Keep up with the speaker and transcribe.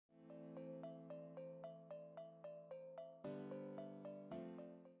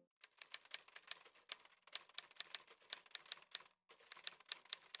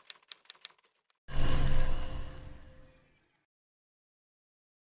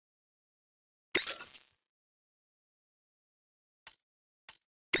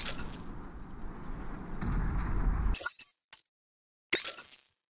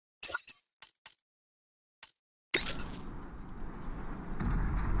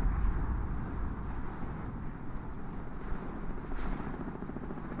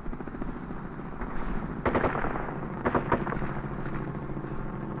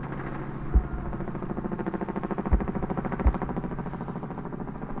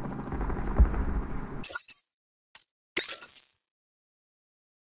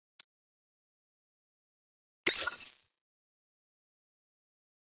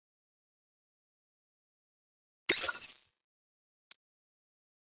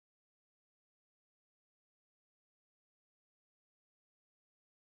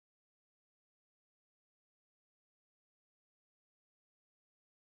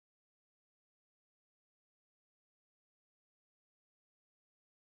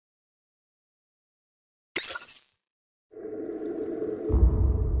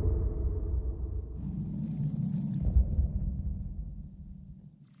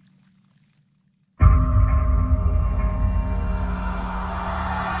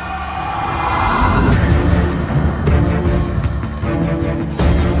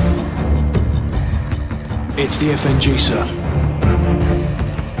It's the FNG, sir.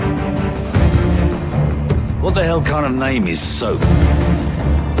 What the hell kind of name is Soap?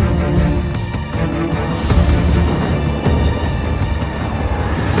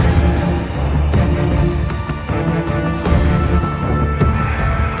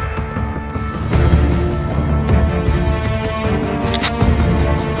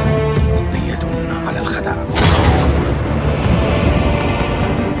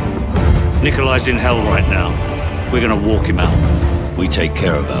 Nikolai's in hell right now. We're gonna walk him out. We take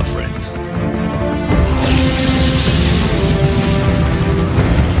care of our friends.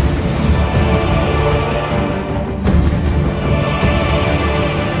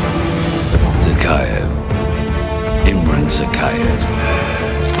 Zakayev. Imran Zakayev.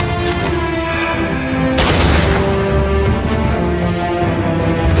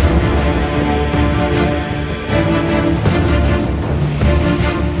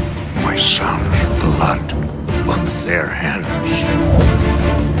 Son's blood on their hands.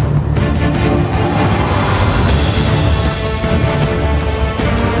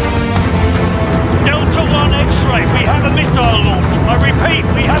 Delta 1 X-ray, we have a missile launch. I repeat,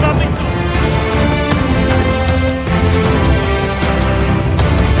 we have a missile.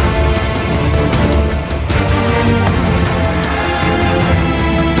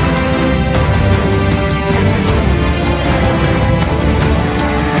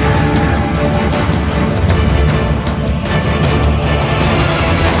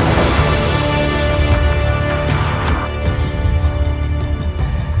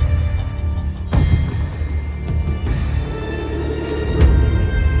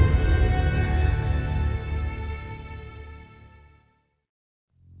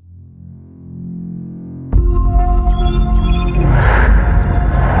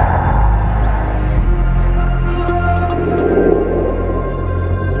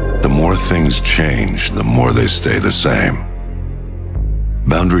 Things change, the more they stay the same.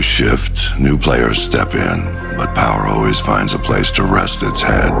 Boundaries shift, new players step in, but power always finds a place to rest its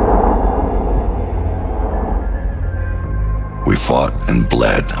head. We fought and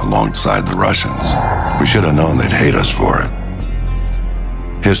bled alongside the Russians. We should have known they'd hate us for it.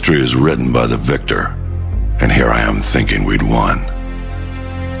 History is written by the victor, and here I am thinking we'd won.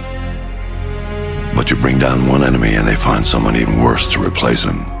 But you bring down one enemy and they find someone even worse to replace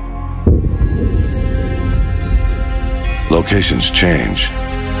him. Locations change,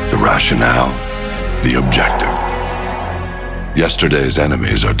 the rationale, the objective. Yesterday's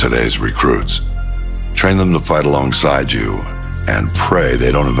enemies are today's recruits. Train them to fight alongside you, and pray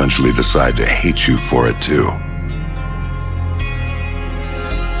they don't eventually decide to hate you for it too.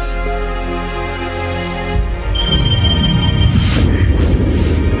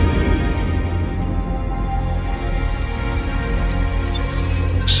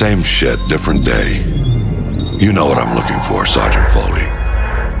 Same shit, different day. You know what I'm looking for, Sergeant Foley.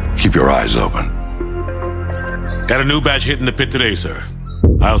 Keep your eyes open. Got a new batch hit in the pit today, sir.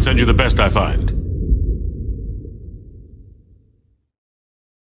 I'll send you the best I find.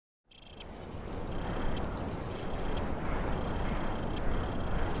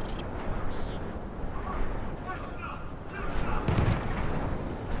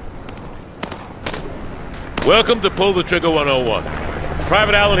 Welcome to Pull the Trigger 101.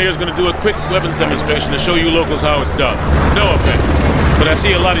 Private Allen here is going to do a quick weapons demonstration to show you locals how it's done. No offense, but I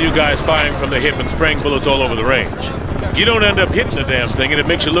see a lot of you guys firing from the hip and spraying bullets all over the range. You don't end up hitting the damn thing and it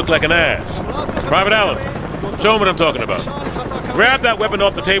makes you look like an ass. Private Allen, show them what I'm talking about. Grab that weapon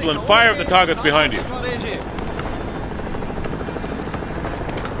off the table and fire at the targets behind you.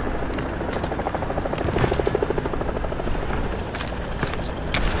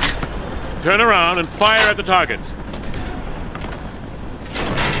 Turn around and fire at the targets.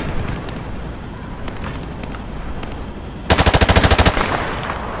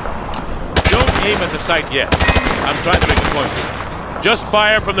 Aim at the sight yet. I'm trying to make a point here. Just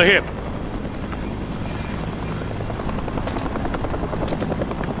fire from the hip.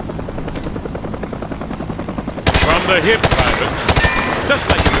 From the hip, Private. Just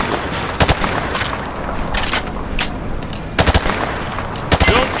like you do.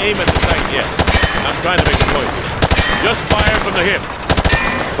 Don't aim at the sight yet. I'm trying to make a point here. Just fire from the hip.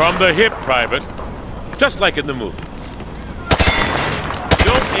 From the hip, Private. Just like in the movies.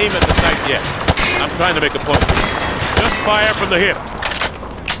 Don't aim at the sight yet. I'm trying to make a point. Just fire from the hip.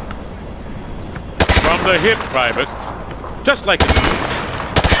 From the hip, Private. Just like in the movies.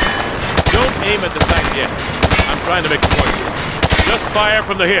 Don't aim at the sight yet. I'm trying to make a point. Just fire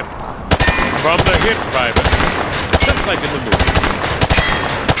from the hip. From the hip, Private. Just like in the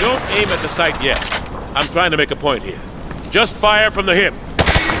movies. Don't aim at the sight yet. I'm trying to make a point here. Just fire from the hip.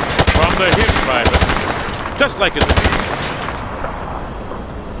 From the hip, Private. just like in the movies.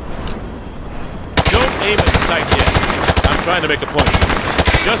 Don't aim at the sight yet. I'm trying to make a point.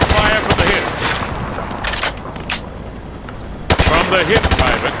 Just fire from the hip. From the hip,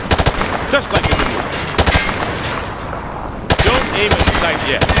 Private. Just like in the movie. Don't aim at the sight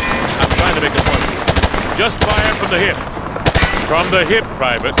yet. I'm trying to make a point. Just fire from the hip. From the hip,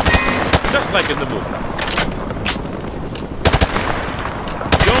 Private. Just like in the movies.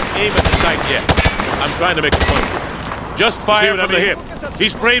 Don't aim at the sight yet. I'm trying to make a point. Just fire from the hip. He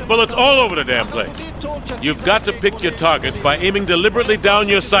sprayed bullets all over the damn place. You've got to pick your targets by aiming deliberately down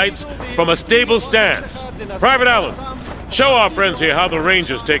your sights from a stable stance. Private Allen, show our friends here how the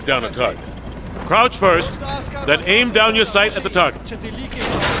Rangers take down a target. Crouch first, then aim down your sight at the target.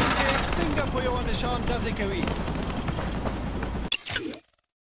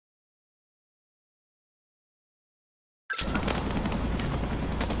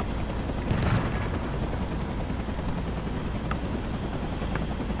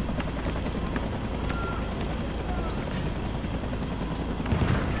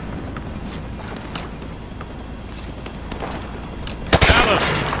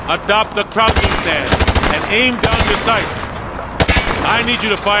 Adopt the crouching stance and aim down your sights. I need you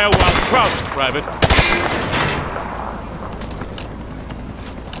to fire while crouched, Private.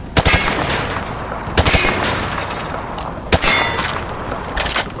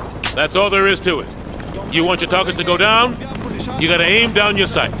 That's all there is to it. You want your targets to go down? You gotta aim down your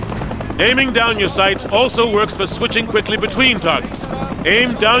sight. Aiming down your sights also works for switching quickly between targets.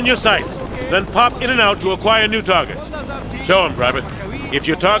 Aim down your sights, then pop in and out to acquire new targets. Show him, Private. If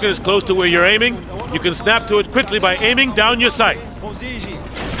your target is close to where you're aiming, you can snap to it quickly by aiming down your sights.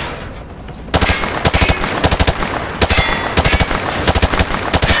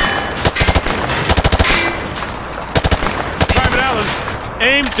 Private Allen,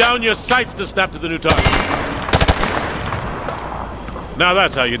 aim down your sights to snap to the new target. Now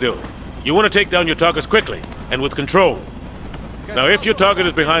that's how you do it. You want to take down your targets quickly and with control. Now if your target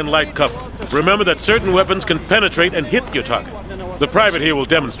is behind light cover, remember that certain weapons can penetrate and hit your target. The private here will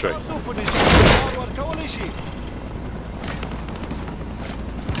demonstrate. Private,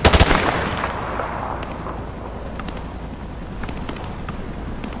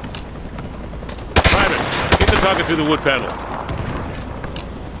 hit the target through the wood panel.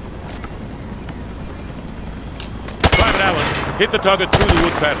 Private Allen, hit the target through the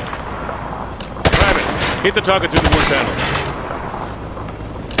wood panel. Private, hit the target through the wood panel.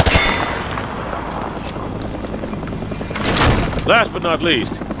 Last but not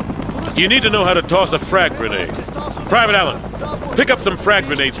least, you need to know how to toss a frag grenade. Private Allen, pick up some frag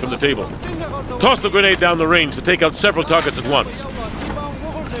grenades from the table. Toss the grenade down the range to take out several targets at once.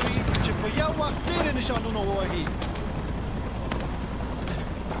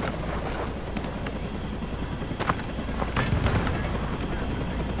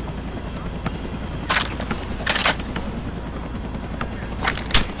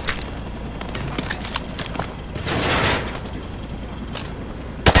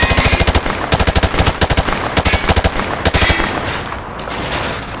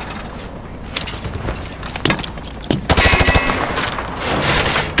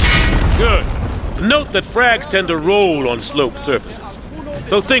 Note that frags tend to roll on sloped surfaces,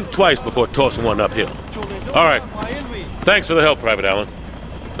 so think twice before tossing one uphill. All right. Thanks for the help, Private Allen.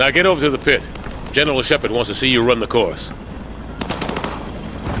 Now get over to the pit. General Shepard wants to see you run the course.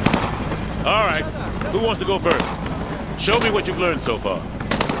 All right. Who wants to go first? Show me what you've learned so far.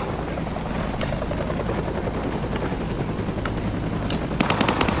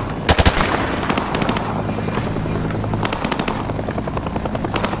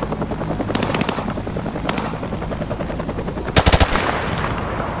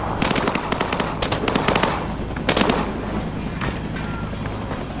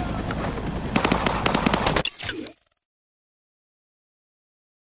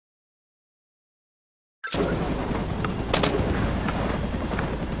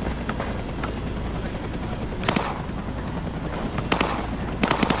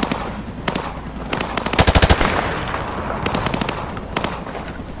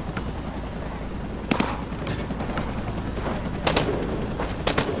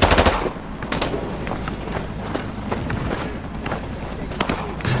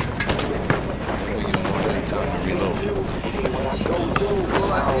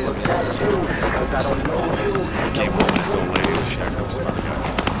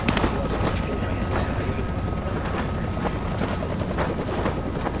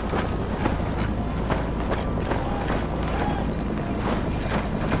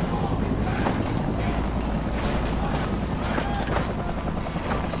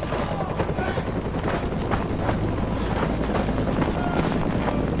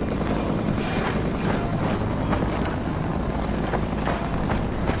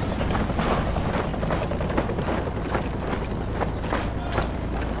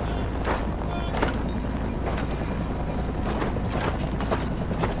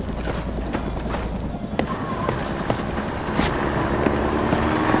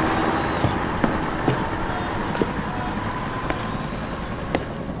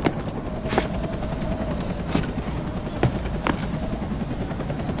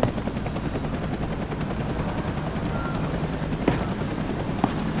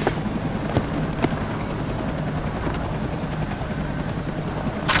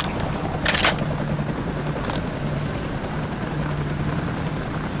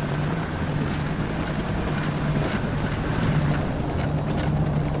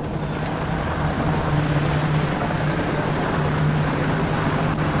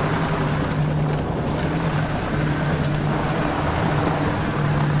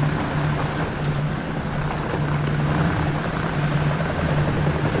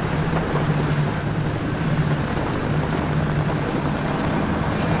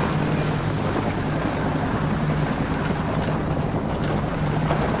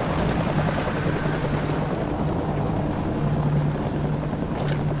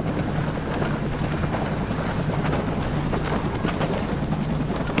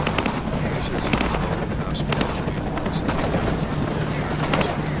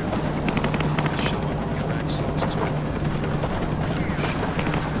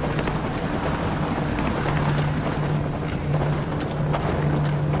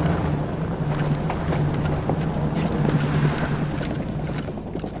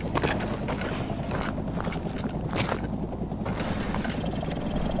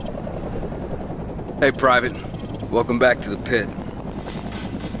 Hey, Private. Welcome back to the pit.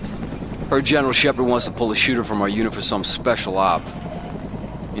 Heard General Shepard wants to pull a shooter from our unit for some special op.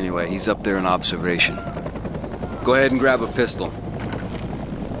 Anyway, he's up there in observation. Go ahead and grab a pistol.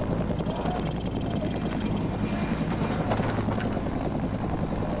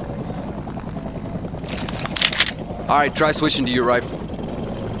 Alright, try switching to your rifle.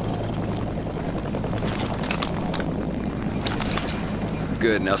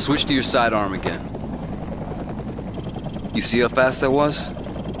 Good, now switch to your sidearm again. You see how fast that was?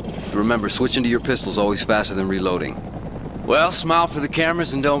 Remember, switching to your pistol's always faster than reloading. Well, smile for the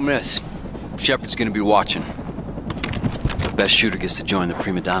cameras and don't miss. Shepard's gonna be watching. The best shooter gets to join the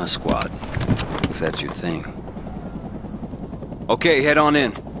prima donna squad, if that's your thing. Okay, head on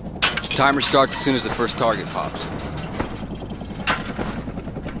in. Timer starts as soon as the first target pops.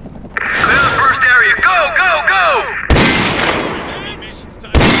 Clear the first area. Go, go, go!